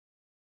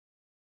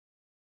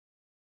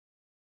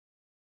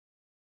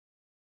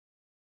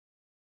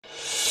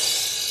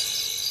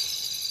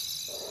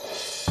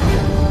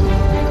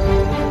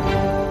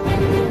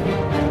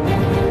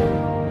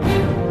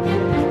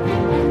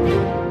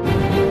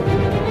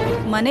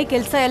ಮನೆ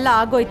ಕೆಲಸ ಎಲ್ಲ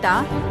ಆಗೋಯ್ತಾ?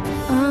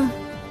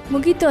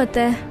 ಮುಗೀತು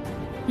ಅತ್ತೆ.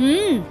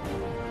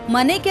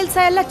 ಮನೆ ಕೆಲಸ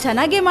ಎಲ್ಲ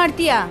ಚೆನ್ನಾಗೇ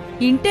ಮಾಡ್ತೀಯಾ.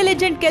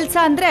 ಇಂಟೆಲಿಜೆಂಟ್ ಕೆಲಸ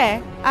ಅಂದ್ರೆ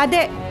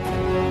ಅದೇ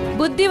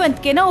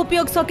ಬುದ್ಧಿವಂತಿಕೆನ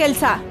ಉಪಯೋಗಿಸೋ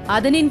ಕೆಲಸ.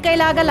 ಅದು ನಿನ್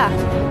ಕೈಲಾಗಲ್ಲ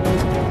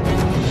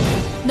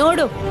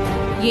ನೋಡು.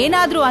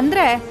 ಏನಾದ್ರೂ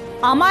ಅಂದ್ರೆ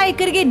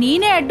ಅಮಾಯಕರಿಗೆ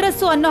ನೀನೇ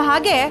ಅಡ್ರೆಸ್ಸು ಅನ್ನೋ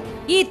ಹಾಗೆ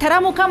ಈ ತರ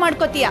ಮುಖ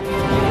ಮಾಡ್ಕೋತೀಯ.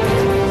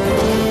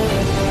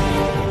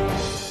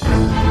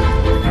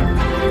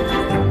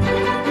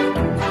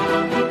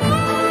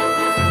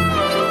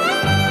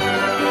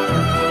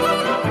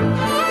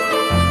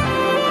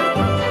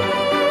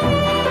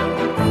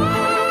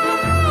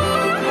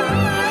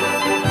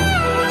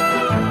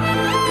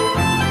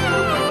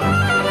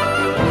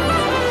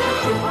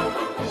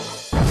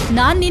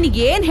 ನಾನ್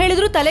ನಿನಗೇನ್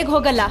ಹೇಳಿದ್ರು ತಲೆಗೆ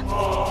ಹೋಗಲ್ಲ.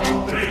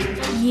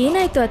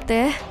 ಏನಾಯ್ತು ಅತ್ತೆ?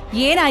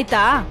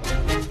 ಏನಾಯ್ತಾ?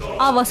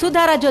 ಆ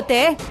ವಸುಧಾರ ಜೊತೆ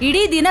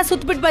ಇಡೀ ದಿನ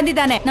ಸುತ್ತಬಿಟ್ಟು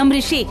ಬಂದಿದ್ದಾನೆ ನಮ್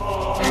ರಿಷಿ.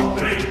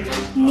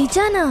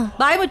 ನಿಜಾನಾ?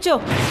 ಬಾಯ್ ಮುಚ್ಚು.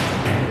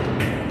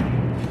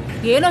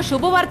 ಏನೋ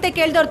ಶುಭವಾರ್ತೆ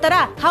ಕೇಳ್ದವ್ರ ತರ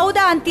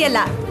ಹೌದಾ ಅಂತೀಯಲ್ಲ.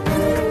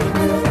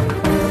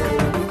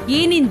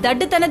 ಈ ನಿನ್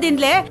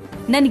ದಡ್ಡತನದಿಂದಲೇ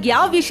ನನ್ಗೆ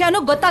ಯಾವ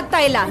ವಿಷಯನೂ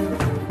ಗೊತ್ತಾಗ್ತಾ ಇಲ್ಲ.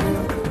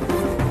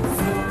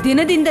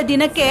 ದಿನದಿಂದ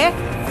ದಿನಕ್ಕೆ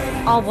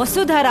ಆ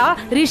ವಸುಧಾರ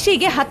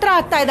ರಿಷಿಗೆ ಹತ್ರ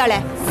ಆಗ್ತಾ ಇದ್ದಾಳೆ.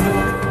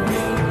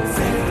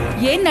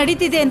 ಏನ್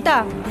ನಡೀತಿದೆ ಅಂತ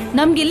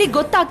ನಮ್ಗಿಲ್ಲಿ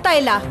ಗೊತ್ತಾಗ್ತಾ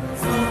ಇಲ್ಲ.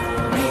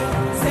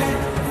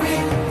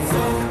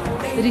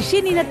 ರಿಷಿ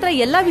ನಿನ್ನ ಹತ್ರ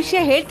ಎಲ್ಲ ವಿಷಯ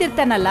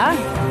ಹೇಳ್ತಿರ್ತಾನಲ್ಲ,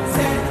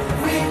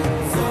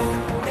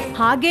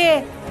 ಹಾಗೆ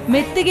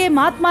ಮೆತ್ತಿಗೆ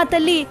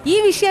ಮಾತಲ್ಲಿ ಈ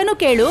ವಿಷಯನೂ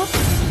ಕೇಳು.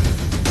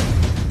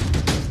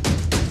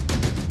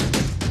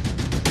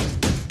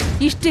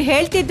 ಇಷ್ಟು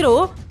ಹೇಳ್ತಿದ್ರು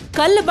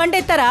ಕಲ್ಲು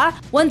ಬಂಡೆ ತರ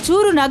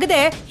ಒಂಚೂರು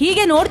ನಗದೆ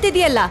ಹೀಗೆ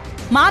ನೋಡ್ತಿದೀಯಲ್ಲ.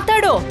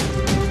 ಮಾತಾಡು.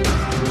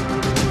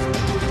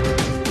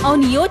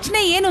 ಅವನ್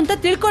ಯೋಚನೆ ಏನು ಅಂತ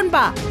ತಿಳ್ಕೊಂಡ್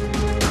ಬಾ.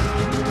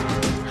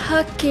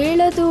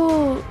 ಕೇಳೋದು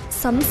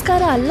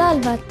ಸಂಸ್ಕಾರ ಅಲ್ಲ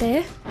ಅಲ್ವಾ ಅತ್ತೆ?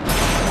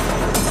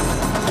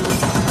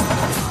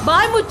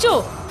 ಬಾಯ್ ಮುಚ್ಚು.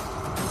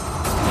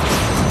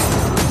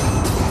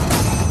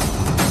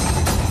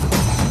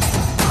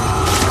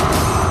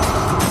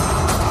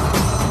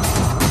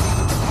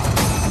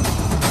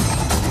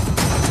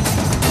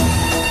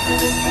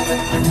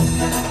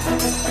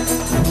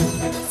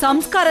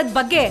 ಸಂಸ್ಕಾರದ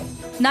ಬಗ್ಗೆ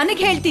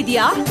ನನಗೆ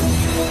ಹೇಳ್ತಿದ್ಯಾ?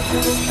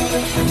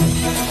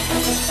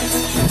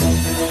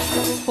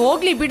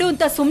 ಹೋಗ್ಲಿ ಬಿಡು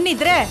ಅಂತ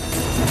ಸುಮ್ನಿದ್ರೆ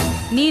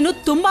ನೀನು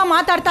ತುಂಬಾ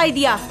ಮಾತಾಡ್ತಾ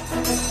ಇದೀಯಾ.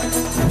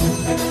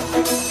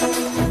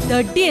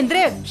 ದಡ್ಡಿ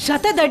ಅಂದ್ರೆ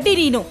ಶತದಡ್ಡಿ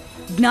ನೀನು.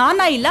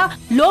 ಜ್ಞಾನ ಇಲ್ಲ,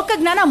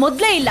 ಲೋಕಜ್ಞಾನ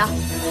ಮೊದ್ಲೇ ಇಲ್ಲ.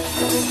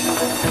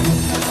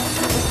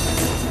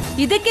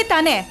 ಇದಕ್ಕೆ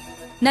ತಾನೇ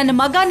ನನ್ನ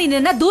ಮಗ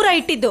ನಿನ್ನನ್ನ ದೂರ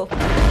ಇಟ್ಟಿದ್ದು.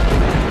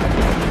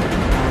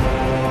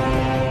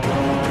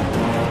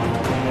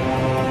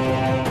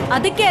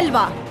 ಅದಕ್ಕೆ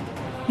ಅಲ್ವಾ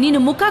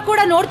ನೀನು ಮುಖ ಕೂಡ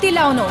ನೋಡ್ತಿಲ್ಲ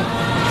ಅವನು.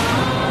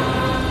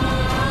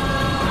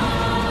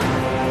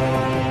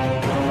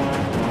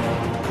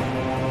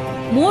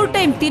 ಮೂರ್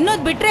ಟೈಮ್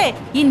ತಿನ್ನೋದ್ ಬಿಟ್ರೆ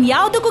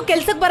ಇನ್ಯಾವುದಕ್ಕೂ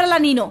ಕೆಲ್ಸಕ್ಕೆ ಬರಲ್ಲ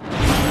ನೀನು.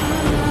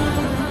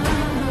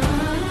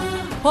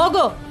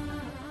 ಹೋಗು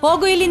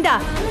ಹೋಗು ಇಲ್ಲಿಂದ.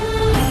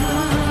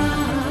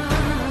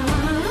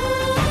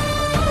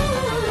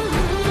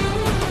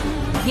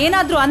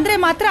 ಏನಾದ್ರೂ ಅಂದ್ರೆ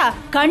ಮಾತ್ರ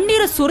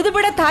ಕಣ್ಣೀರು ಸುರಿದು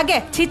ಬಿಡತ್ ಹಾಗೆ.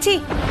 ಚಿಚಿ.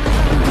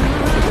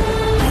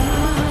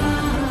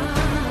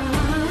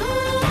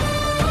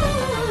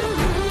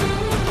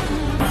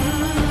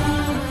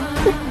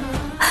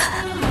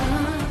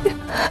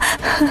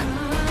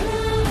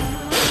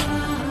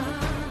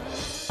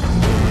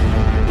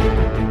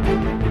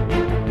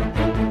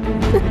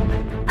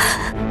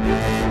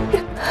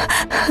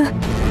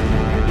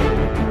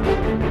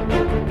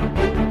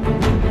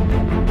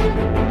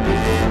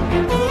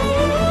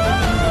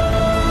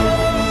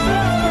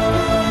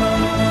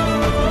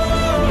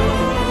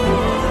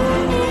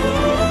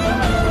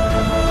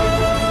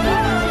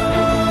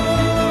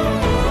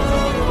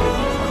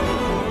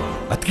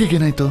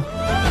 ಏನಾಯ್ತು?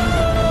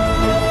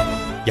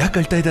 ಯಾಕೆ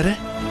ಅಳ್ತಾ ಇದ್ದಾರೆ?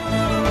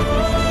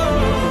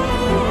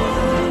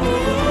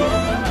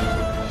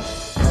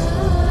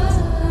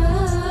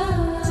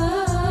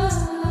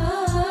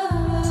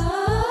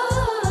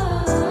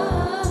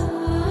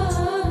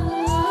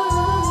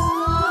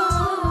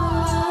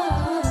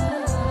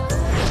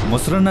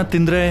 ಮೊಸರನ್ನ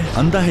ತಿಂದ್ರೆ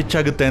ಅಂದ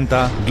ಹೆಚ್ಚಾಗುತ್ತೆ ಅಂತ,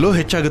 ಗ್ಲೋ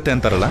ಹೆಚ್ಚಾಗುತ್ತೆ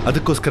ಅಂತಾರಲ್ಲ,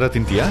 ಅದಕ್ಕೋಸ್ಕರ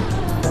ತಿಂತೀಯಾ?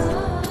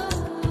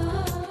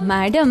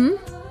 ಮೇಡಮ್,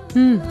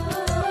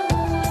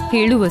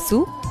 ಹೇಳು ವಸು,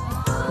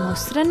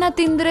 ಮೊಸರನ್ನ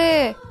ತಿಂದ್ರೆ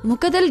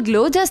ಮುಖದಲ್ಲಿ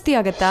ಗ್ಲೋ ಜಾಸ್ತಿ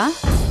ಆಗತ್ತಾ?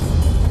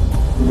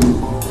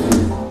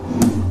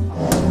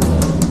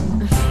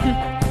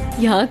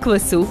 ಯಾಕೆ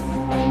ವಸು,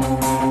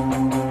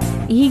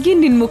 ಹೀಗೆ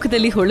ನಿನ್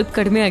ಮುಖದಲ್ಲಿ ಹೊಳಪು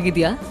ಕಡಿಮೆ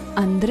ಆಗಿದ್ಯಾ?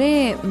 ಅಂದ್ರೆ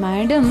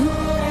ಮೇಡಮ್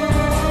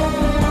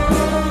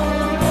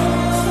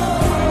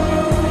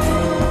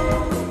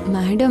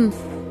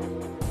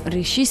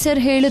ರಿಷಿ ಸರ್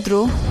ಹೇಳಿದ್ರು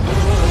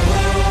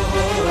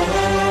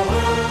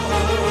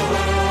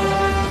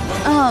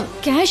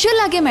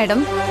ಕ್ಯಾಶುಯಲ್ ಆಗಿ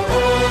ಮೇಡಮ್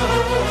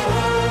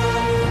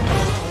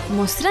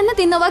ಮೊಸರನ್ನ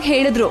ತಿನ್ನೋವಾಗ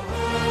ಹೇಳಿದ್ರು.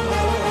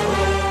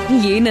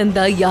 ಏನಂದ,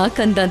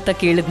 ಯಾಕಂದ ಅಂತ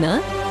ಕೇಳಿದ್ನ?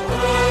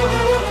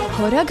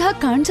 ಹೊರಗ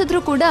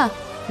ಕಾಣಿಸಿದ್ರು ಕೂಡ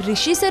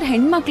ರಿಷಿ ಸರ್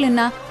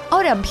ಹೆಣ್ಮಕ್ಳನ್ನ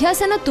ಅವ್ರ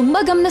ಅಭ್ಯಾಸನ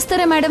ತುಂಬಾ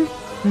ಗಮನಿಸ್ತಾರೆ ಮೇಡಮ್.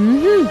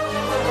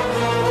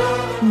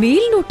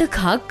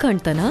 ಮೇಲ್ನೋಟಕ್ಕೆ ಹಾಗೆ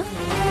ಕಾಣ್ತಾನ?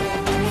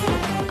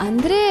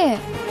 ಅಂದ್ರೆ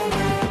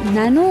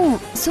ನಾನು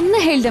ಸುಮ್ಮನೆ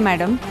ಹೇಳ್ದೆ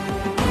ಮೇಡಮ್.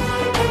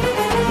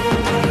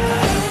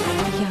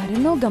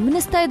 ಯಾರನ್ನೋ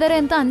ಗಮನಿಸ್ತಾ ಇದ್ದಾರೆ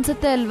ಅಂತ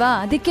ಅನ್ಸುತ್ತೆ ಅಲ್ವಾ,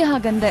 ಅದಕ್ಕೆ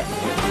ಹಾಗಂದೆ.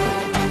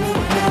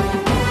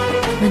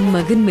 ನನ್ನ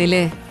ಮಗನ ಮೇಲೆ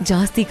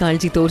ಜಾಸ್ತಿ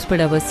ಕಾಳಜಿ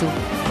ತೋರಿಸ್ಬೇಡ ಬಸ್ಸು.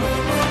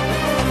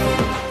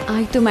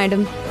 ಆಯ್ತು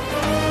ಮೇಡಮ್.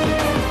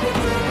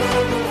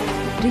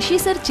 ರಿಷಿ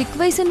ಸರ್ ಚಿಕ್ಕ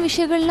ವಯಸ್ಸಿನ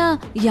ವಿಷಯಗಳನ್ನ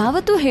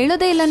ಯಾವತ್ತೂ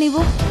ಹೇಳೋದೇ ಇಲ್ಲ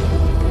ನೀವು.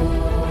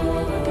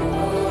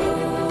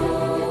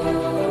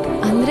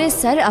 ಅಂದ್ರೆ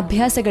ಸರ್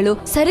ಅಭ್ಯಾಸಗಳು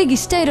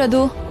ಸರಿಗಿಷ್ಟ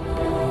ಇರೋದು.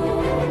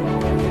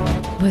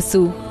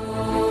 ಬಸ್ಸು,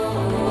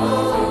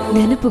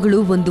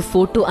 ನೆನಪುಗಳು ಒಂದು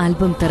ಫೋಟೋ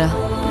ಆಲ್ಬಮ್ ತರ.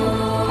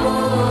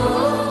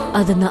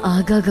 ಅದನ್ನ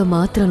ಆಗಾಗ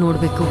ಮಾತ್ರ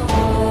ನೋಡ್ಬೇಕು,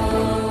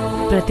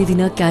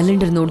 ಪ್ರತಿದಿನ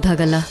ಕ್ಯಾಲೆಂಡರ್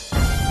ನೋಡ್ದಾಗಲ್ಲ.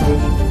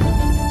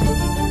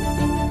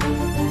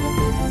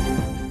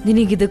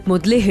 ನಿನಗಿದಕ್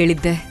ಮೊದಲೇ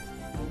ಹೇಳಿದ್ದೆ,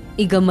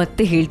 ಈಗ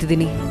ಮತ್ತೆ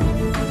ಹೇಳ್ತಿದ್ದೀನಿ.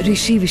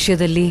 ರಿಷಿ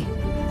ವಿಷಯದಲ್ಲಿ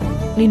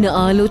ನಿನ್ನ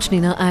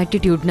ಆಲೋಚನೆನ,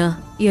 ಆಟಿಟ್ಯೂಡ್ನ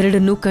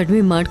ಎರಡನ್ನೂ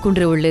ಕಡಿಮೆ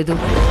ಮಾಡ್ಕೊಂಡ್ರೆ ಒಳ್ಳೇದು.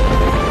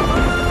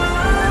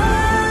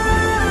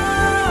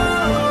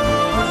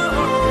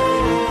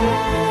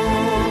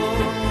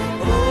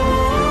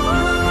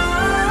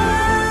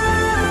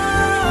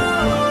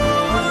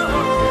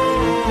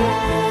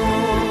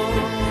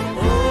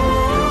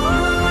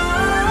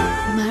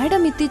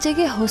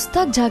 ಇತ್ತೀಚೆಗೆ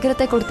ಹೊಸದಾಗಿ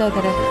ಜಾಗ್ರತೆ ಕೊಡ್ತಾ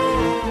ಇದ್ದಾರೆ.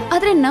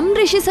 ಆದ್ರೆ ನಮ್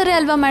ರಿಷಿ ಸರೇ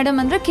ಅಲ್ವಾ ಮೇಡಮ್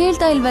ಅಂದ್ರೆ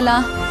ಕೇಳ್ತಾ ಇಲ್ವಲ್ಲ.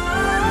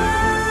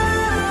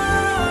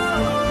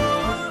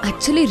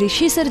 ಆಕ್ಚುಲಿ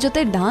ರಿಷಿ ಸರ್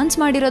ಜೊತೆ ಡಾನ್ಸ್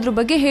ಮಾಡಿರೋದ್ರ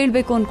ಬಗ್ಗೆ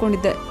ಹೇಳ್ಬೇಕು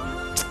ಅನ್ಕೊಂಡಿದ್ದೆ,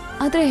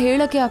 ಆದ್ರೆ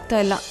ಹೇಳಕ್ಕೆ ಆಗ್ತಾ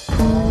ಇಲ್ಲ.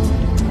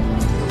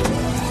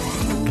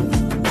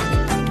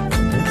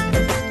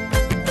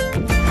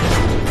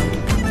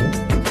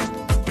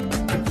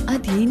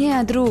 ಅದೇನೇ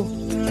ಆದ್ರೂ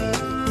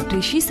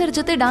ರಿಷಿ ಸರ್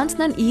ಜೊತೆ ಡಾನ್ಸ್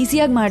ನಾನು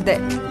ಈಸಿಯಾಗಿ ಮಾಡ್ದೆ.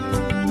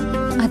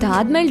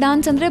 ಅದಾದ್ಮೇಲೆ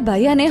ಡಾನ್ಸ್ ಅಂದ್ರೆ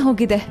ಭಯನೇ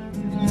ಹೋಗಿದೆ.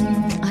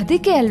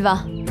 ಅದಕ್ಕೆ ಅಲ್ವಾ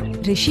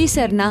ರಿಷಿ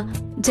ಸರ್ನ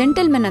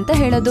ಜೆಂಟಲ್ಮೆನ್ ಅಂತ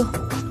ಹೇಳೋದು.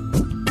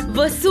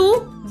 ಬಸ್ಸು,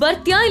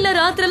 ಬರ್ತ್ಯಾ ಇಲ್ಲ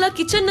ರಾತ್ರೆಲ್ಲ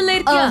ಕಿಚನ್ ನಲ್ಲೇ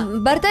ಇರ್ತೀಯಾ?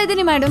 ಬರ್ತಾ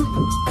ಇದ್ದೀನಿ ಮೇಡಮ್.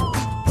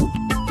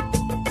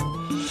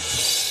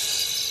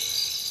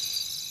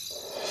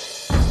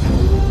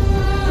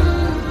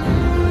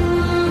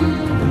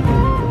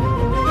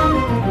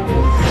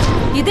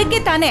 ಇದಕ್ಕೆ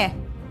ತಾನೇ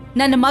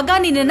ನನ್ನ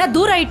ಮಗ ನಿನ್ನನ್ನ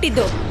ದೂರ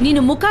ಇಟ್ಟಿದ್ದು.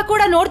 ನೀನು ಮುಖ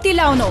ಕೂಡ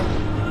ನೋಡ್ತಿಲ್ಲ ಅವನು.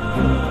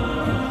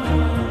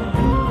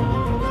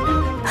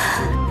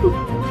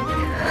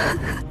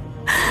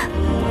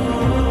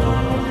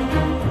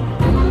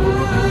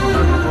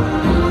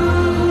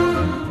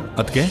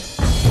 ಅದಕ್ಕೆ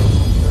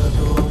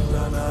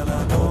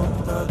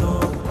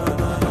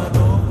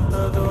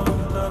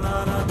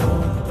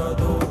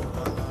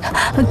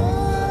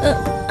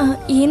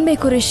ಏನ್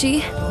ಬೇಕು ರಿಷಿ?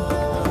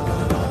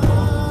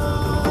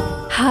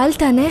 ಹಾಲ್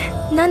ತಾನೆ,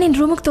 ನಾನು ನಿನ್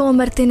ರೂಮಿಗೆ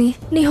ತಗೊಂಬರ್ತೀನಿ,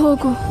 ನೀ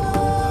ಹೋಗು.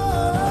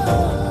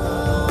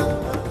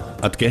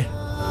 ಅದಕ್ಕೆ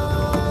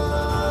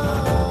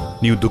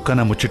ನೀವು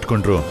ದುಃಖನ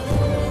ಮುಚ್ಚಿಟ್ಕೊಂಡ್ರು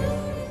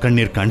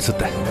ಕಣ್ಣೀರ್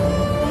ಕಾಣಿಸುತ್ತೆ.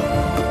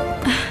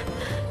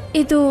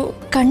 ಇದು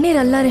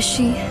ಕಣ್ಣೀರಲ್ಲ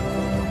ರಿಷಿ.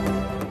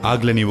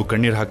 ಆಗ್ಲೇ ನೀವು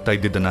ಕಣ್ಣೀರ್ ಹಾಕ್ತಾ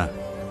ಇದ್ದಿದ್ದನ್ನ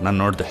ನಾನು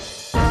ನೋಡ್ದೆ.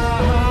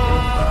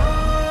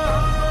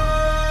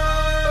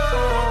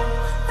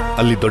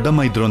 ಅಲ್ಲಿ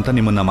ದೊಡ್ಡಮ್ಮ ಇದ್ರು ಅಂತ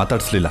ನಿಮ್ಮನ್ನ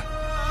ಮಾತಾಡಿಸ್ಲಿಲ್ಲ.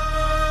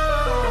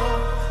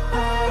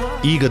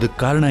 ಈಗ ಅದಕ್ಕೆ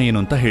ಕಾರಣ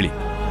ಏನು ಅಂತ ಹೇಳಿ,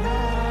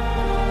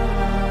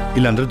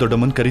 ಇಲ್ಲಾಂದ್ರೆ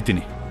ದೊಡ್ಡಮ್ಮನ್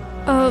ಕರಿತೀನಿ.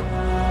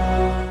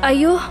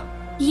 ಅಯ್ಯೋ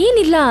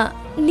ಏನಿಲ್ಲ,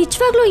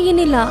 ನಿಜವಾಗ್ಲೂ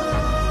ಏನಿಲ್ಲ.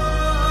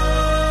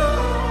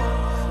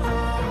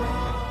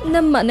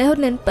 ನಮ್ಮ ಮನೆಯವ್ರ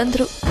ನೆನ್ಪು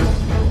ಬಂದ್ರು.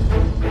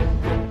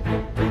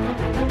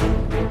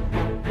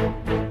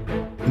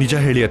 ನಿಜ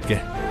ಹೇಳಿ ಅದಕ್ಕೆ.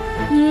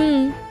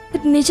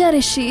 ನಿಜ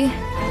ರಿಷಿ.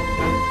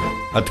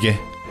 ಅದಕ್ಕೆ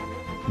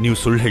ನೀವು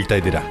ಸುಳ್ಳು ಹೇಳ್ತಾ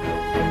ಇದ್ದೀರಾ.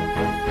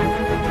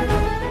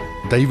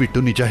 ದಯವಿಟ್ಟು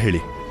ನಿಜ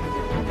ಹೇಳಿ.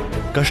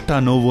 ಕಷ್ಟ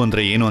ನೋವು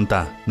ಅಂದ್ರೆ ಏನು ಅಂತ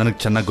ನನಗೆ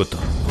ಚೆನ್ನಾಗಿ ಗೊತ್ತು.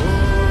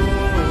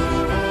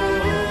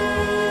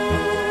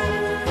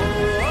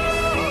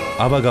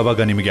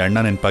 ಆವಾಗ ನಿಮಗೆ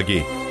ಅಣ್ಣ ನೆನಪಾಗಿ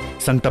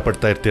ಸಂಕಟ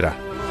ಪಡ್ತಾ ಇರ್ತೀರಾ.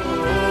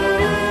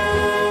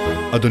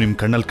 ಅದು ನಿಮ್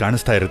ಕಣ್ಣಲ್ಲಿ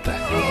ಕಾಣಿಸ್ತಾ ಇರುತ್ತೆ.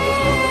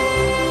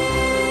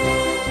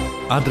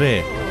 ಆದ್ರೆ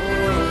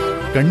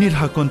ಕಣ್ಣೀರ್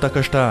ಹಾಕುವಂತ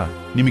ಕಷ್ಟ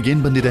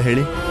ನಿಮಗೇನ್ ಬಂದಿದೆ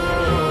ಹೇಳಿ?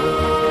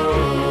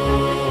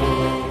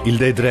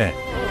 ಇಲ್ದೇ ಇದ್ರೆ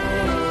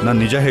ನಾನು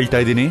ನಿಜ ಹೇಳ್ತಾ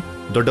ಇದ್ದೀನಿ,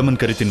 ದೊಡ್ಡಮ್ಮನ್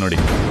ಕರಿತೀನಿ ನೋಡಿ.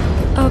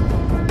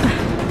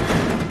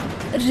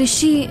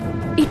 ರಿಷಿ,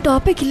 ಈ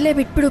ಟಾಪಿಕ್ ಇಲ್ಲೇ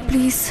ಬಿಟ್ಬಿಡು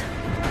ಪ್ಲೀಸ್.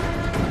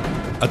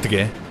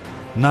 ಅತ್ಗೆ,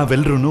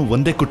 ನಾವೆಲ್ಲರೂ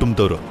ಒಂದೇ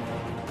ಕುಟುಂಬದವರು,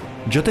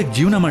 ಜೊತೆಗೆ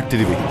ಜೀವನ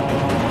ಮಾಡ್ತಿದೀವಿ.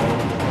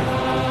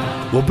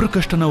 ಒಬ್ರು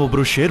ಕಷ್ಟನ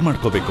ಒಬ್ರು ಶೇರ್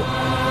ಮಾಡ್ಕೋಬೇಕು.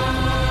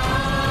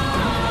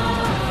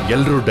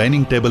 ಎಲ್ಲರೂ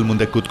ಡೈನಿಂಗ್ ಟೇಬಲ್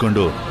ಮುಂದೆ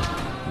ಕೂತ್ಕೊಂಡು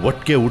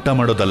ಒಟ್ಟಿಗೆ ಊಟ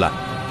ಮಾಡೋದಲ್ಲ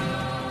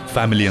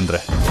ಫ್ಯಾಮಿಲಿ ಅಂದ್ರೆ.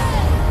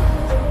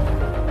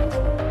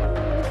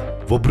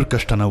 ಒಬ್ರು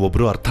ಕಷ್ಟನ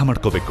ಒಬ್ರು ಅರ್ಥ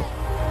ಮಾಡ್ಕೋಬೇಕು.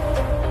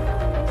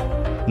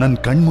 ನನ್ನ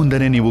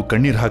ಕಣ್ಮುಂದೆನೆ ನೀವು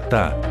ಕಣ್ಣೀರ್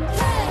ಹಾಕ್ತಾ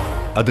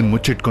ಅದನ್ನ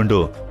ಮುಚ್ಚಿಟ್ಕೊಂಡು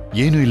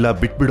ಏನೂ ಇಲ್ಲ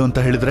ಬಿಟ್ಬಿಡು ಅಂತ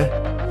ಹೇಳಿದ್ರೆ?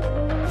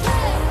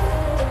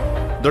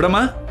 ದೊಡ್ಡಮ್ಮ,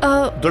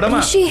 ದೊಡ್ಡಮ್ಮ,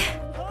 ರಿಷಿ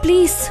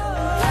ಪ್ಲೀಸ್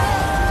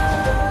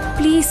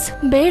ಪ್ಲೀಸ್,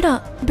 ಬೇಡ,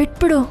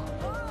 ಬಿಟ್ಬಿಡು.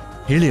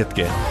 ಹೇಳಿ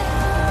ಅದಕ್ಕೆ,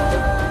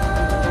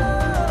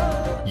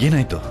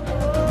 ಏನಾಯ್ತು?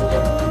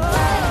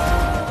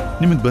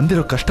 ನಿಮಗೆ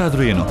ಬಂದಿರೋ ಕಷ್ಟ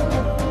ಆದ್ರೂ ಏನು?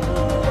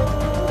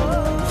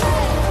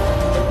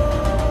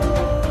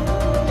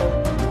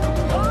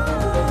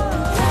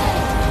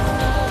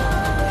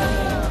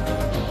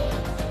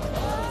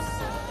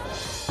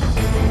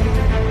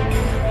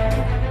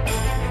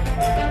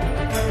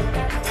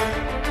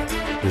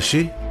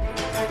 ಋಷಿ,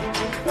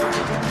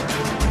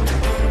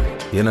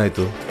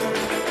 ಏನಾಯ್ತು?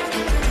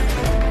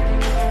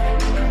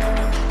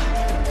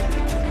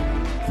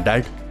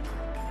 ಡ್ಯಾಡ್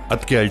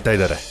ಅದಕ್ಕೆ ಅಳ್ತಾ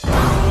ಇದ್ದಾರೆ.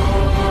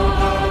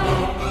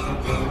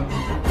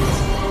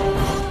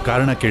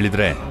 ಕಾರಣ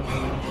ಕೇಳಿದ್ರೆ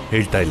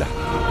ಹೇಳ್ತಾ ಇಲ್ಲ.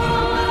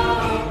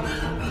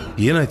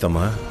 ಏನಾಯ್ತಮ್ಮ?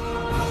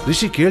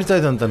 ರಿಷಿ ಕೇಳ್ತಾ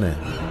ಇದ್ದಂತಾನೆ.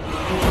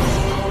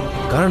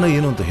 ಕಾರಣ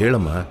ಏನು ಅಂತ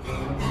ಹೇಳಮ್ಮ.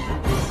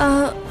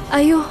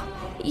 ಅಯ್ಯೋ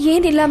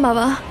ಏನಿಲ್ಲ ಮಾವ,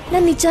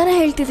 ನಾನು ನಿಜಾನ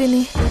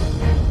ಹೇಳ್ತಿದ್ದೀನಿ.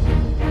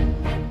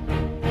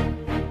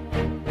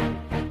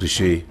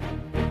 ರಿಷಿ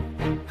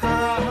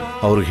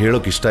ಅವ್ರಿಗೆ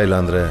ಹೇಳೋಕೆ ಇಷ್ಟ ಇಲ್ಲ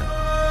ಅಂದ್ರೆ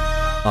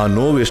ಆ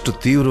ನೋವು ಎಷ್ಟು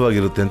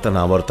ತೀವ್ರವಾಗಿರುತ್ತೆ ಅಂತ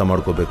ನಾವು ಅರ್ಥ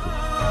ಮಾಡ್ಕೋಬೇಕು.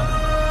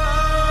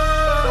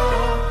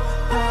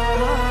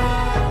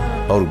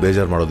 ಅವ್ರಿಗೆ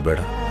ಬೇಜಾರು ಮಾಡೋದು ಬೇಡ.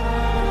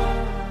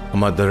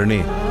 ಅಮ್ಮ ಧರಣಿ,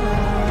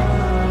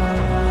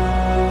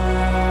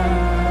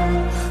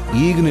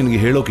 ಈಗ ನಿನಗೆ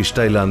ಹೇಳೋಕೆ ಇಷ್ಟ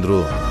ಇಲ್ಲ ಅಂದ್ರು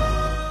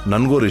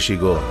ನನಗೋ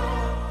ರಿಷಿಗೋ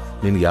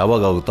ನಿನ್ಗೆ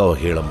ಯಾವಾಗ ಆಗುತ್ತೋ ಅವಾಗ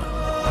ಹೇಳಮ್ಮ.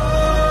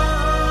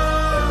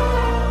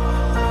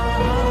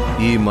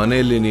 ಈ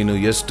ಮನೆಯಲ್ಲಿ ನೀನು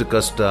ಎಷ್ಟು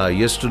ಕಷ್ಟ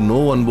ಎಷ್ಟು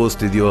ನೋವು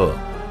ಅನುಭವಿಸ್ತಿದ್ಯೋ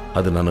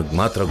ಅದು ನನಗೆ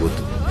ಮಾತ್ರ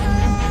ಗೊತ್ತು.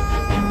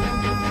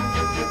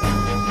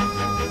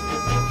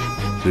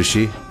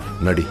 ರಿಷಿ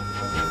ನಡಿ,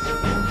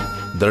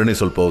 ಧರಣಿ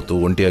ಸ್ವಲ್ಪ ಹೊತ್ತು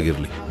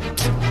ಒಂಟಿಯಾಗಿರ್ಲಿ.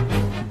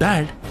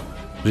 ಡ್ಯಾಡ್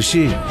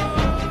ರಿಷಿ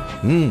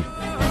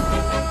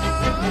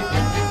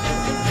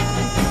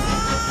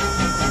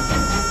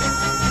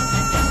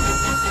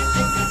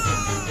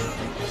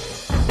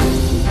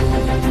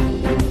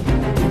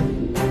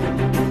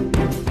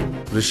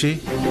ರಿಷಿ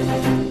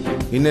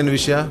ಇನ್ನೇನು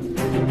ವಿಷಯ?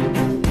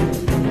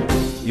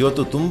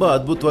 ಇವತ್ತು ತುಂಬಾ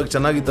ಅದ್ಭುತವಾಗಿ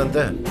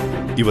ಚೆನ್ನಾಗಿತ್ತಂತೆ.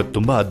 ಇವತ್ತು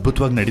ತುಂಬಾ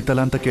ಅದ್ಭುತವಾಗಿ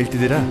ನಡೀತಲ್ಲ ಅಂತ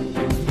ಕೇಳ್ತಿದ್ದೀರಾ?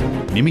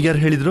 ನಿಮಗೆ ಯಾರು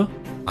ಹೇಳಿದ್ರು?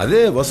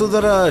 ಅದೇ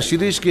ವಸುಧರ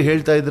ಶಿರೀಶ್ಗೆ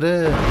ಹೇಳ್ತಾ ಇದ್ರೆ.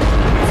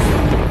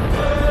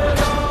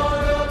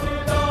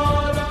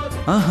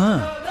 ಹಾ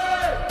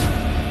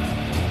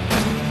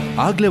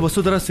ಆಗ್ಲೇ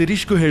ವಸುಧರ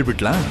ಶಿರೀಶ್ಗೂ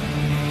ಹೇಳ್ಬಿಟ್ಲಾ?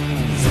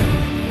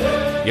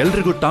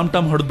 ಎಲ್ರಿಗೂ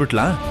ಟಾಮ್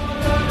ಹೊಡೆದ್ಬಿಟ್ಲಾ?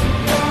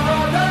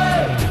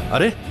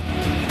 ಅರೆ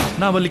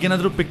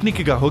ನಾವಲ್ಲಿಗೇನಾದ್ರೂ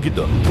ಪಿಕ್ನಿಕ್ಗೆ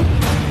ಹೋಗಿದ್ದು,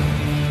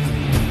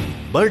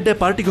 ಬರ್ಡೇ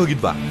ಪಾರ್ಟಿಗೆ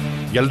ಹೋಗಿದ್ವಾ?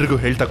 ಎಲ್ರಿಗೂ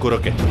ಹೇಳ್ತಾ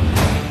ಕೂರೋಕೆ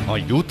ಆ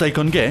ಯೂತ್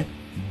ಐಕಾನ್ಗೆ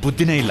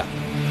ಬುದ್ಧಿನೇ ಇಲ್ಲ.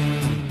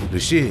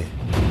 ರಿಷಿ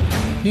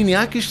ನೀನ್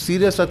ಯಾಕಿಷ್ಟು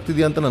ಸೀರಿಯಸ್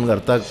ಆಗ್ತಿದ್ಯಾ ಅಂತ ನನ್ಗೆ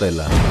ಅರ್ಥ ಆಗ್ತಾ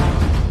ಇಲ್ಲ.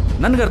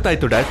 ನನ್ಗೆ ಅರ್ಥ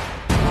ಆಯ್ತು ಡ್ಯಾಡ್.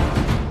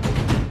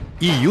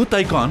 ಈ ಯೂತ್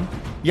ಐಕಾನ್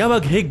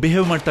ಯಾವಾಗ ಹೇಗೆ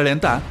ಬಿಹೇವ್ ಮಾಡ್ತಾಳೆ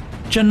ಅಂತ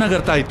ಚೆನ್ನಾಗಿ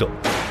ಅರ್ಥ ಆಯ್ತು.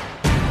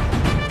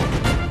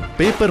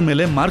 ಪೇಪರ್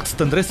ಮೇಲೆ ಮಾರ್ಕ್ಸ್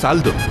ತಂದ್ರೆ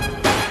ಸಾಲದು,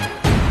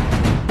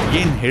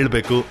 ಏನ್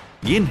ಹೇಳ್ಬೇಕು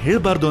ಏನ್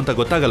ಹೇಳ್ಬಾರ್ದು ಅಂತ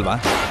ಗೊತ್ತಾಗಲ್ವಾ?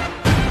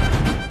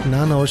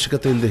 ನಾನು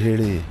ಅವಶ್ಯಕತೆ ಇಲ್ಲದೆ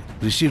ಹೇಳಿ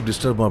ರಿಷಿ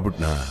ಡಿಸ್ಟರ್ಬ್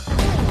ಮಾಡ್ಬಿಟ್ನಾ?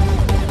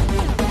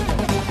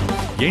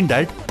 ಏನ್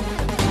ಡ್ಯಾಡ್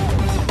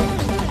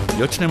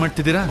ಯೋಚನೆ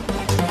ಮಾಡ್ತಿದ್ದೀರಾ?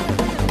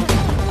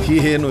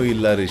 ಏನೂ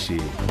ಇಲ್ಲ ರಿಷಿ,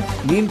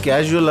 ನೀನ್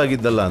ಕ್ಯಾಶುವಲ್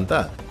ಆಗಿದ್ದಲ್ಲ ಅಂತ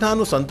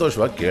ನಾನು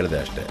ಸಂತೋಷವಾಗಿ ಕೇಳಿದೆ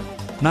ಅಷ್ಟೇ.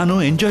 ನಾನು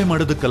ಎಂಜಾಯ್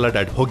ಮಾಡೋದಕ್ಕಲ್ಲ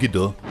ಡ್ಯಾಡ್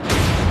ಹೋಗಿದ್ದು.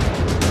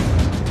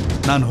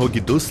 ನಾನು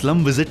ಹೋಗಿದ್ದು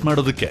ಸ್ಲಮ್ ವಿಸಿಟ್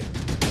ಮಾಡೋದಕ್ಕೆ.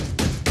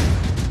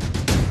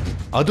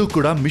 ಅದು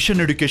ಕೂಡ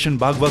ಮಿಷನ್ ಎಡ್ಯುಕೇಶನ್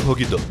ಭಾಗವಾಗಿ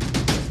ಹೋಗಿದ್ದು.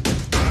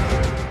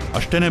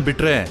 ಅಷ್ಟೇನೆ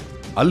ಬಿಟ್ರೆ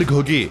ಅಲ್ಲಿಗೆ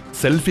ಹೋಗಿ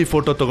ಸೆಲ್ಫಿ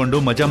ಫೋಟೋ ತಗೊಂಡು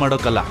ಮಜಾ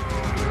ಮಾಡೋಕ್ಕಲ್ಲ.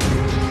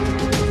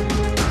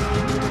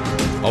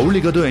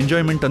 ಅವಳಿಗದು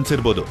ಎಂಜಾಯ್ಮೆಂಟ್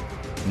ಅನ್ಸಿರ್ಬೋದು,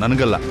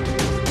 ನನಗಲ್ಲ.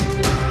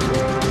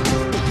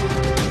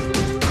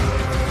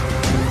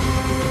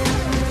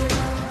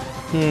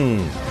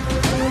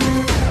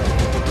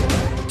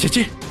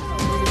 ಚಿಚಿ,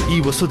 ಈ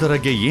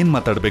ವಸುಧರಗೆ ಏನ್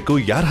ಮಾತಾಡ್ಬೇಕು,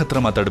 ಯಾರ ಹತ್ರ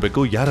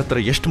ಮಾತಾಡ್ಬೇಕು, ಯಾರ ಹತ್ರ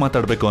ಎಷ್ಟು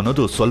ಮಾತಾಡ್ಬೇಕು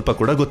ಅನ್ನೋದು ಸ್ವಲ್ಪ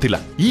ಕೂಡ ಗೊತ್ತಿಲ್ಲ.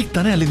 ಈಗ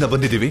ತಾನೇ ಅಲ್ಲಿಂದ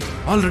ಬಂದಿದ್ದೀವಿ,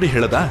 ಆಲ್ರೆಡಿ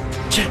ಹೇಳದಾ?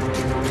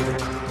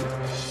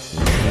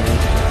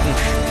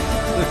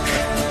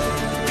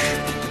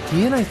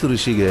 ಏನಾಯ್ತು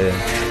ರಿಷಿಗೆ?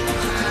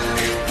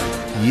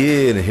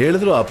 ಏನ್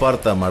ಹೇಳಿದ್ರು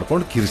ಅಪಾರ್ಥ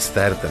ಮಾಡ್ಕೊಂಡು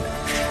ಕಿರಿಸ್ತಾ ಇರ್ತಾನೆ.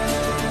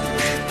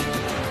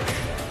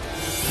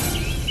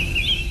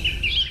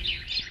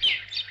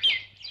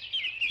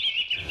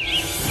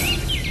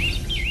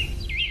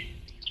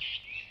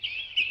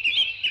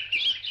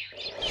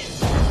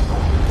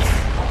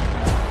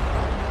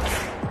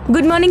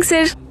 Good morning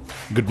sir.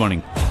 Good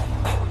morning.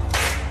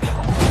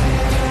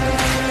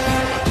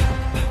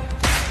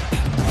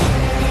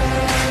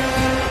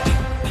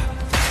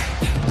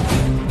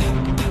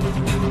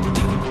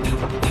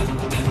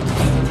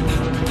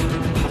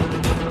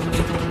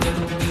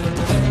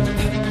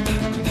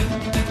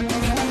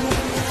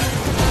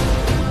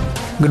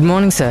 Good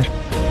morning sir.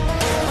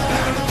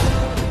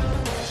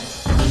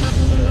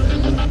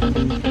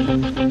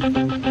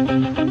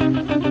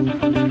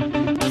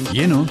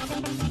 ಏನು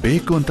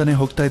ಬೇಕು ಅಂತಾನೆ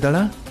ಹೋಗ್ತಾ ಇದ್ದಾಳ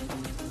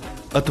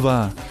ಅಥವಾ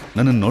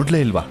ನನ್ನ ನೋಡ್ಲೇ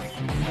ಇಲ್ವಾ?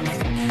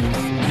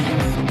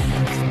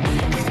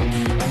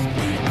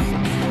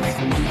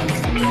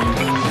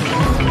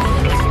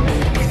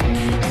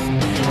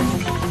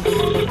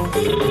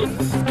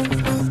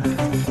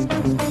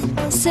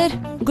 Sir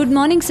good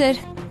morning sir.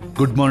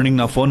 Good morning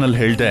ನಾ ಫೋನಲ್ಲಿ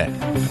ಹೇಳ್ದೆ,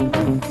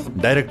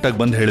 ಡೈರೆಕ್ಟ್ ಆಗಿ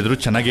ಬಂದು ಹೇಳಿದ್ರು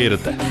ಚೆನ್ನಾಗೇ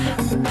ಇರುತ್ತೆ.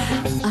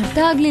 ಅರ್ಥ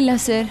ಆಗ್ಲಿಲ್ಲ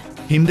ಸರ್.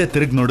 ಹಿಂದೆ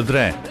ತಿರುಗಿ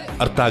ನೋಡಿದ್ರೆ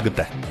ಅರ್ಥ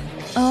ಆಗುತ್ತೆ.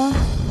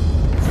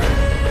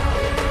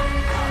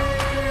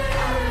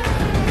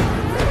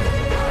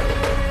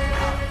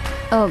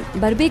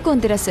 ಬರಬೇಕು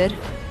ಅಂತೀರಾ ಸರ್?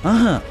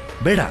 ಆಹಾ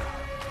ಬೇಡ,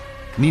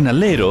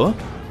 ನೀನಲ್ಲೇ ಇರೋ,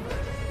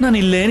 ನಾನು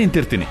ಇಲ್ಲೇ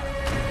ನಿಂತಿರ್ತೀನಿ.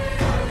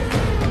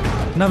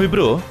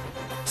 ನಾವಿಬ್ರು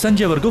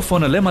ಸಂಜೆವರೆಗೂ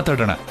ಫೋನಲ್ಲೇ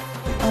ಮಾತಾಡೋಣ.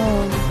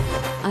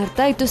 ಅರ್ಥ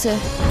ಆಯ್ತು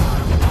ಸರ್.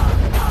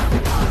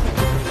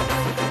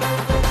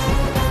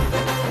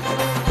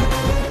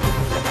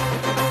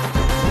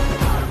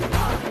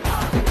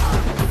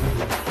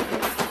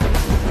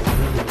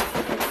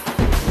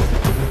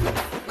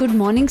 Good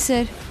morning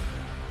sir.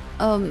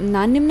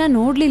 ನಾನು ನಿಮ್ಮನ್ನ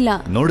ನೋಡಲಿಲ್ಲ.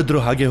 ನೋಡಿದ್ರು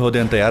ಹಾಗೆ ಹೋದೆ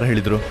ಅಂತ ಯಾರು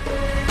ಹೇಳಿದ್ರು?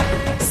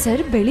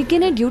 ಸರ್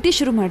ಬೆಳಿಗ್ಗೆನೆ ಡ್ಯೂಟಿ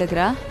ಶುರು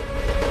ಮಾಡಿದ್ರಾ?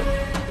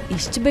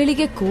 ಇಷ್ಟು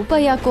ಬೆಳಿಗ್ಗೆ ಕೋಪ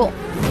ಯಾಕೋ?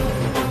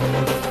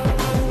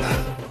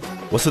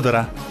 ವಸುಧರ,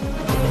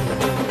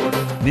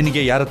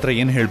 ನಿನಗೆ ಯಾರ ಹತ್ರ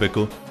ಏನು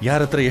ಹೇಳಬೇಕು, ಯಾರ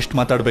ಹತ್ರ ಎಷ್ಟು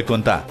ಮಾತಾಡಬೇಕು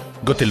ಅಂತ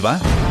ಗೊತ್ತಿಲ್ವಾ?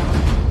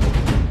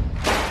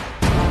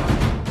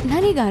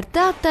 ನನಗೆ ಅರ್ಥ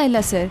ಆಗ್ತಾ ಇಲ್ಲ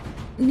ಸರ್.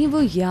 ನೀವು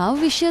ಯಾವ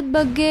ವಿಷಯದ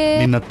ಬಗ್ಗೆ?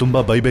 ನಿನ್ನ ತುಂಬಾ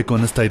ಬೈಬೇಕು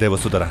ಅನ್ನಿಸ್ತಾ ಇದೆ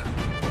ವಸುಧರ.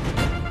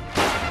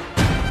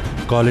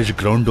 ಕಾಲೇಜ್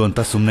ಗ್ರೌಂಡು ಅಂತ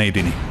ಸುಮ್ಮನೆ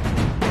ಇದ್ದೀನಿ.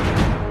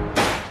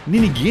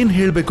 ನಿನಗೇನು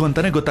ಹೇಳಬೇಕು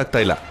ಅಂತಾನೆ ಗೊತ್ತಾಗ್ತಾ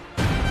ಇಲ್ಲ.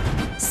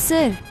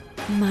 ಸರ್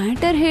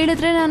ಮ್ಯಾಟರ್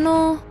ಹೇಳಿದ್ರೆ ನಾನು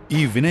ಈ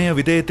ವಿನಯ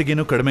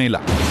ವಿಧೇಯತೆಗೇನು ಕಡಿಮೆ ಇಲ್ಲ.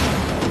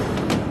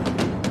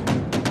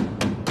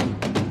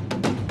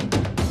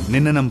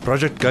 ನಿನ್ನೆ ನಮ್ಮ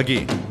ಪ್ರಾಜೆಕ್ಟ್ಗಾಗಿ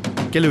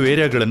ಕೆಲವು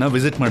ಏರಿಯಾಗಳನ್ನ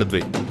ವಿಸಿಟ್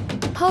ಮಾಡಿದ್ವಿ.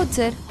 ಹೌದು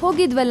ಸರ್,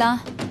 ಹೋಗಿದ್ವಲ್ಲ.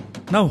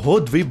 ನಾವು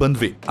ಹೋದ್ವಿ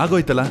ಬಂದ್ವಿ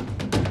ಆಗೋಯ್ತಲ್ಲ.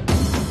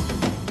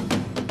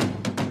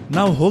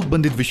 ನಾವು ಹೋಗಿ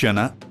ಬಂದಿದ್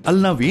ವಿಷಯನ,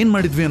 ಅಲ್ಲಿ ನಾವ್ ಏನ್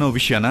ಮಾಡಿದ್ವಿ ಅನ್ನೋ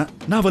ವಿಷಯನ,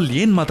 ನಾವಲ್ಲಿ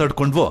ಏನ್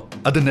ಮಾತಾಡ್ಕೊಂಡ್ವೋ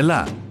ಅದನ್ನೆಲ್ಲ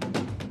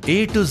A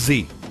to Z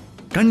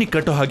ಕಣ್ಣಿಗೆ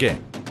ಕಟ್ಟೋ ಹಾಗೆ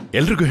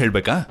ಎಲ್ರಿಗೂ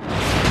ಹೇಳ್ಬೇಕಾ?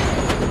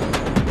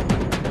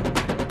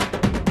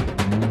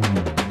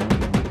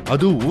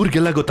 ಅದು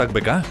ಊರಿಗೆಲ್ಲ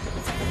ಗೊತ್ತಾಗ್ಬೇಕಾ?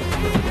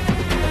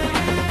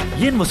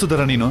 ಏನ್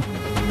ವಸುಧರ ನೀನು?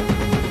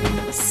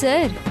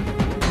 ಸರ್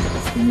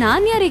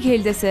ನಾನ್ ಯಾರಿಗೆ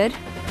ಹೇಳ್ದೆ ಸರ್?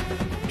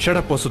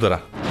 ಶಡಪ್ ವಸುಧರ.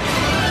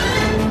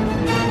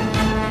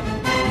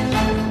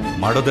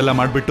 ಮಾಡೋದೆಲ್ಲ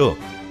ಮಾಡ್ಬಿಟ್ಟು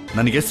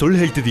ನನಗೆ ಸುಳ್ಳು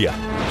ಹೇಳ್ತಿದೀಯಾ?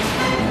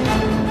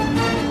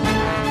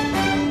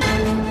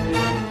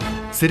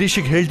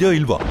 ಶಿರೀಶಿಗೆ ಹೇಳ್ದ್ಯೋ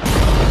ಇಲ್ವೋ?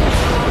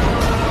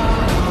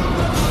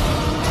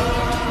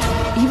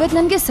 ಇವತ್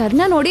ನನ್ಗೆ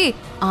ಸರ್ನ ನೋಡಿ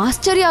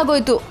ಆಶ್ಚರ್ಯ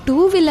ಆಗೋಯ್ತು.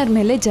 2 ವೀಲರ್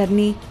ಮೇಲೆ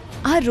ಜರ್ನಿ,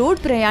 ಆ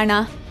ರೋಡ್ ಪ್ರಯಾಣ,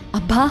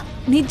 ಅಬ್ಬಾ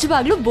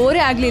ನಿಜವಾಗ್ಲೂ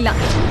ಬೋರೇ ಆಗ್ಲಿಲ್ಲ.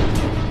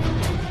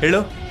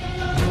 ಹೇಳು,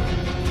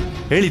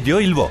 ಹೇಳಿದ್ಯೋ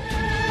ಇಲ್ವೋ?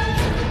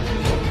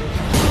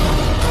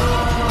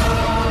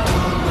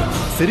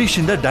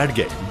 ಶಿರೀಶಿಂದ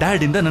ಡ್ಯಾಡ್ಗೆ,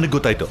 ಡ್ಯಾಡಿಂದ ನನಗೆ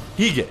ಗೊತ್ತಾಯ್ತು.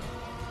 ಹೀಗೆ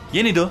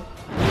ಏನಿದು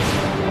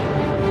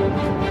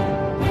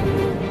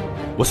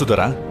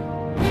ವಸುಧರ?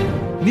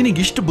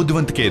 ನಿನಗಿಷ್ಟು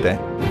ಬುದ್ಧಿವಂತಿಕೆ ಇದೆ,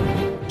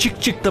 ಚಿಕ್ಕ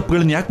ಚಿಕ್ಕ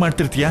ತಪ್ಪುಗಳನ್ನ ಯಾಕೆ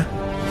ಮಾಡ್ತಿರ್ತೀಯ?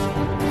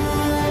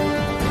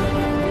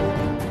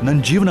 ನನ್ನ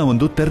ಜೀವನ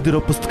ಒಂದು ತೆರೆದಿರೋ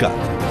ಪುಸ್ತಕ.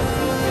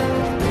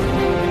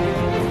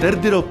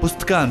 ತೆರೆದಿರೋ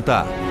ಪುಸ್ತಕ ಅಂತ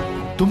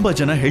ತುಂಬಾ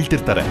ಜನ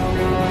ಹೇಳ್ತಿರ್ತಾರೆ.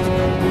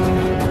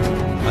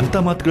 ಅಂತ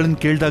ಮಾತುಗಳನ್ನ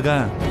ಕೇಳಿದಾಗ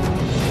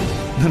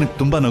ನನಗೆ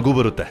ತುಂಬಾ ನಗು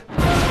ಬರುತ್ತೆ.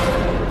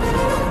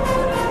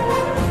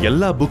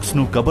 ಎಲ್ಲಾ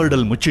ಬುಕ್ಸ್ನು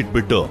ಕಬರ್ಡಲ್ಲಿ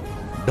ಮುಚ್ಚಿಟ್ಬಿಟ್ಟು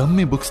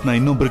ಡಮ್ಮಿ ಬುಕ್ಸ್ನ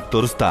ಇನ್ನೊಬ್ರಿಗೆ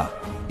ತೋರಿಸ್ತಾ,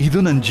 ಇದು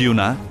ನನ್ನ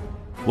ಜೀವನ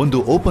ಒಂದು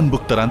ಓಪನ್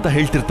ಬುಕ್ ತರ ಅಂತ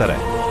ಹೇಳ್ತಿರ್ತಾರೆ.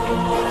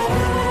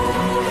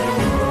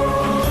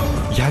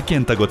 ಯಾಕೆ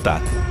ಅಂತ ಗೊತ್ತಾ?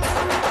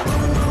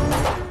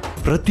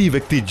 ಪ್ರತಿ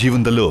ವ್ಯಕ್ತಿ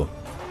ಜೀವನದಲ್ಲೂ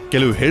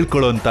ಕೆಲವು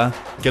ಹೇಳ್ಕೊಳ್ಳೋ ಅಂತ,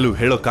 ಕೆಲವು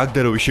ಹೇಳೋಕ್ಕಾಗದೇ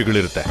ಇರೋ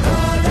ವಿಷಯಗಳಿರುತ್ತೆ.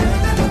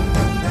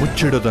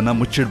 ಮುಚ್ಚಿಡೋದನ್ನ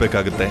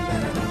ಮುಚ್ಚಿಡ್ಬೇಕಾಗುತ್ತೆ,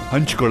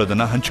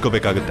 ಹಂಚ್ಕೊಳ್ಳೋದನ್ನ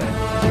ಹಂಚ್ಕೋಬೇಕಾಗುತ್ತೆ.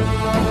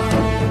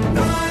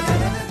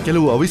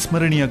 ಕೆಲವು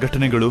ಅವಿಸ್ಮರಣೀಯ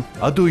ಘಟನೆಗಳು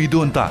ಅದು ಇದು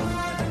ಅಂತ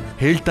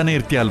ಹೇಳ್ತಾನೆ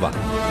ಇರ್ತೀಯ ಅಲ್ವಾ?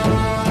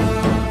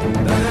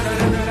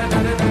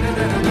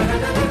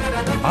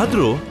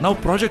 ಆದ್ರೂ ನಾವು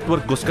ಪ್ರಾಜೆಕ್ಟ್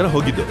ವರ್ಕ್ಗೋಸ್ಕರ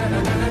ಹೋಗಿದ್ದು.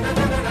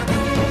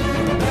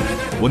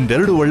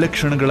 ಒಂದೆರಡು ಒಳ್ಳೆ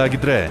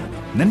ಕ್ಷಣಗಳಾಗಿದ್ರೆ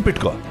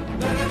ನೆನ್ಪಿಟ್ಕೋ.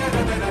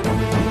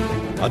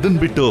 ಅದನ್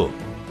ಬಿಟ್ಟು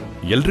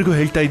ಎಲ್ರಿಗೂ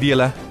ಹೇಳ್ತಾ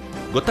ಇದೀಯಲ್ಲ,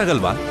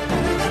 ಗೊತ್ತಾಗಲ್ವಾ?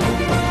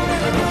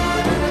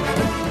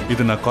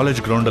 ಇದನ್ನ ಕಾಲೇಜ್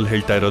ಗ್ರೌಂಡಲ್ಲಿ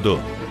ಹೇಳ್ತಾ ಇರೋದು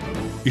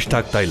ಇಷ್ಟ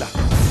ಆಗ್ತಾ ಇಲ್ಲ.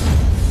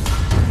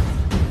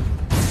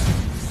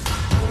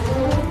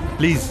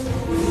 ಪ್ಲೀಸ್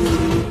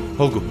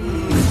ಹೋಗು.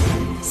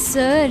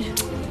 ಸರ್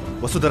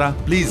ವಸುಧರ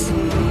ಪ್ಲೀಸ್,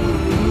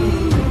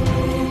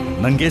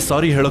 ನಂಗೆ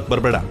ಸಾರಿ ಹೇಳೋಕ್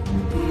ಬರಬೇಡ.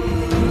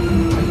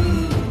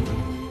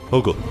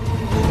 ಹೋಗು.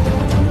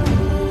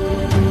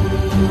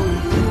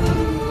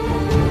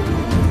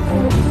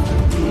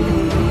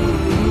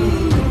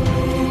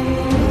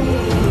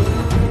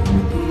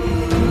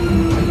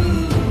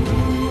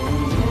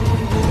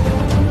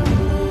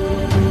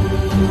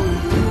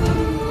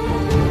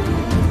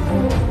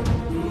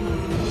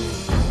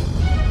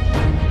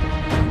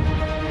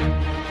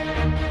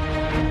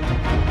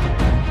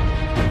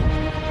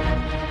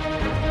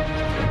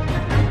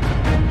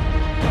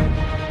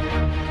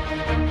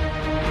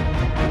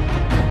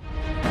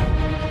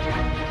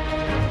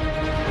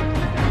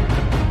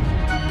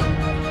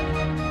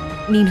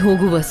 ನೀನ್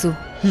ಹೋಗು ವಸು.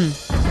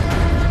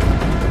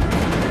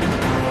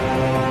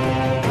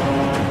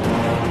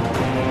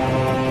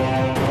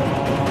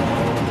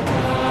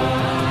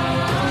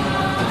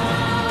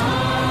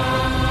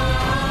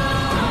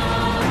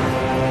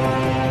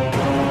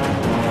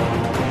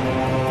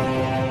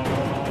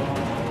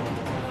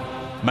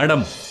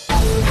 ಮೇಡಮ್,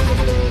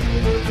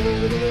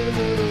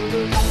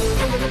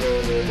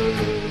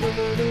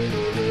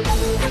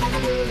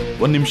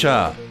 ಒಂದ್ ನಿಮಿಷ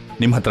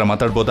ನಿಮ್ಮ ಹತ್ರ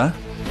ಮಾತಾಡ್ಬೋದಾ?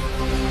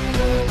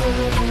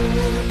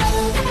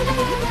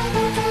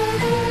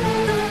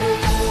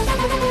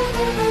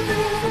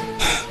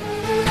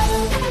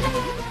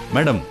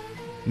 ಮೇಡಮ್,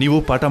 ನೀವು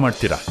ಪಾಠ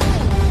ಮಾಡ್ತೀರಾ,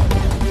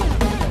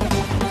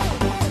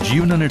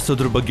 ಜೀವನ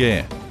ನಡೆಸೋದ್ರ ಬಗ್ಗೆ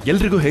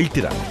ಎಲ್ರಿಗೂ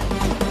ಹೇಳ್ತೀರಾ.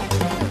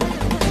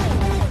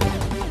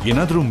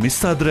 ಏನಾದ್ರೂ ಮಿಸ್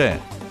ಆದ್ರೆ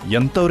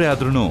ಎಂತವ್ರೇ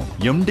ಆದ್ರೂ,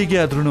 MDಗೆ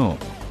ಆದ್ರೂ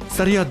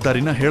ಸರಿಯಾದ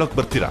ದಾರಿನ ಹೇಳೋಕ್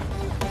ಬರ್ತೀರಾ,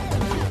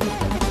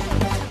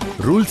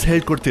 ರೂಲ್ಸ್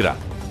ಹೇಳ್ಕೊಡ್ತೀರಾ.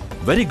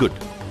 Very good.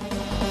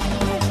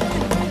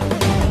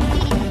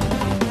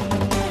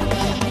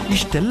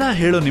 ಇಷ್ಟೆಲ್ಲ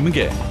ಹೇಳೋ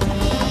ನಿಮಗೆ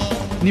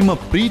ನಿಮ್ಮ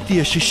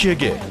ಪ್ರೀತಿಯ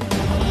ಶಿಷ್ಯಗೆ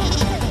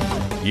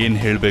ಏನ್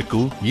ಹೇಳ್ಬೇಕು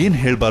ಏನ್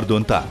ಹೇಳ್ಬಾರ್ದು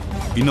ಅಂತ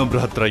ಇನ್ನೊಬ್ರ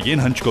ಹತ್ರ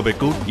ಏನ್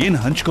ಹಂಚ್ಕೋಬೇಕು ಏನ್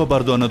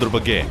ಹಂಚ್ಕೋಬಾರ್ದು ಅನ್ನೋದ್ರ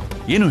ಬಗ್ಗೆ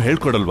ಏನು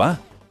ಹೇಳ್ಕೊಡಲ್ವಾ?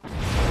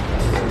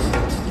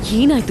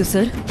 ಏನಾಯ್ತು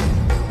ಸರ್?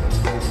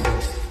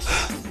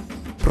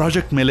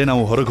 ಪ್ರಾಜೆಕ್ಟ್ ಮೇಲೆ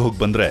ನಾವು ಹೊರಗೆ ಹೋಗಿ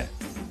ಬಂದ್ರೆ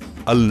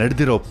ಅಲ್ಲಿ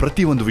ನಡೆದಿರೋ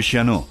ಪ್ರತಿಯೊಂದು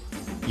ವಿಷಯನೂ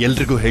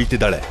ಎಲ್ರಿಗೂ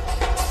ಹೇಳ್ತಿದ್ದಾಳೆ,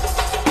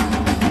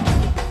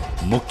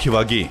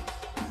 ಮುಖ್ಯವಾಗಿ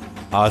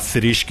ಆ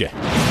ಶಿರೀಷ್ಗೆ.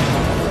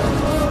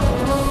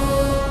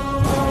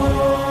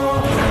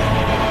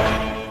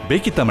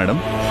 ಬೇಕಿತ್ತಾ ಮೇಡಮ್?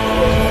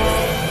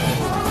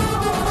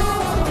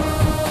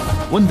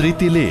 ಒಂದ್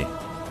ರೀತಿಯಲ್ಲಿ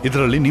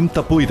ಇದರಲ್ಲಿ ನಿಮ್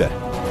ತಪ್ಪು ಇದೆ.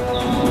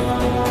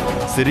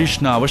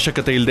 ಶಿರೀಷ್ನ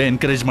ಅವಶ್ಯಕತೆ ಇಲ್ಲದೆ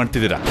ಎನ್ಕರೇಜ್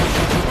ಮಾಡ್ತಿದ್ದೀರಾ.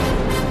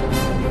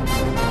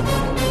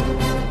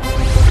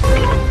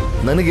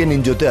 ನನಗೆ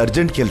ನಿನ್ ಜೊತೆ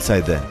ಅರ್ಜೆಂಟ್ ಕೆಲಸ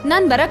ಇದೆ.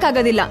 ನಾನ್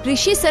ಬರಕ್ಕಾಗೋದಿಲ್ಲ,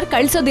 ರಿಷಿ ಸರ್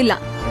ಕಳ್ಸೋದಿಲ್ಲ.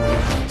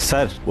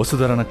 ಸರ್,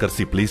 ವಸುಧರನ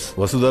ಕರ್ಸಿ ಪ್ಲೀಸ್.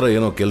 ವಸುಧರ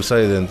ಏನೋ ಕೆಲಸ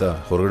ಇದೆ ಅಂತ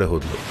ಹೊರಗಡೆ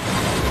ಹೋದ್ಲು.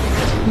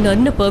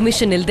 ನನ್ನ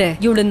ಪರ್ಮಿಷನ್ ಇಲ್ದೆ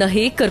ಇವಳನ್ನ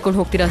ಹೇಗ್ ಕರ್ಕೊಂಡು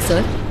ಹೋಗ್ತೀರಾ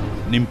ಸರ್?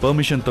 ನಿಮ್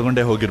ಪರ್ಮಿಷನ್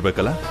ತಗೊಂಡೇ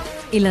ಹೋಗಿರ್ಬೇಕಲ್ಲ?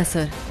 ಇಲ್ಲ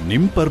ಸರ್.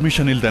 ನಿಮ್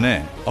ಪರ್ಮಿಷನ್ ಇಲ್ದೇನೆ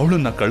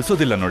ಅವಳನ್ನ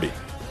ಕಳ್ಸೋದಿಲ್ಲ ನೋಡಿ.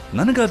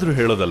 ನನಗಾದ್ರೂ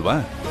ಹೇಳೋದಲ್ವಾ?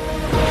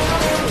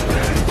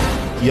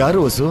 ಯಾರು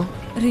ವಸು?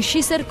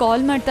 ರಿಷಿ ಸರ್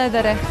ಕಾಲ್ ಮಾಡ್ತಾ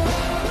ಇದ್ದಾರೆ.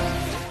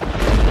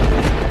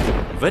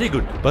 Very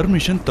good.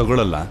 ಪರ್ಮಿಷನ್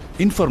ತಗೊಳ್ಳಲ್ಲ,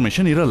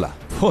 ಇನ್ಫಾರ್ಮೇಶನ್ ಇರಲ್ಲ,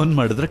 ಫೋನ್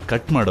ಮಾಡಿದ್ರೆ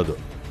ಕಟ್ ಮಾಡೋದು.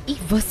 ಈ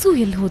ವಸು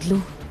ಎಲ್ಲಿ ಹೋದ್ಲು?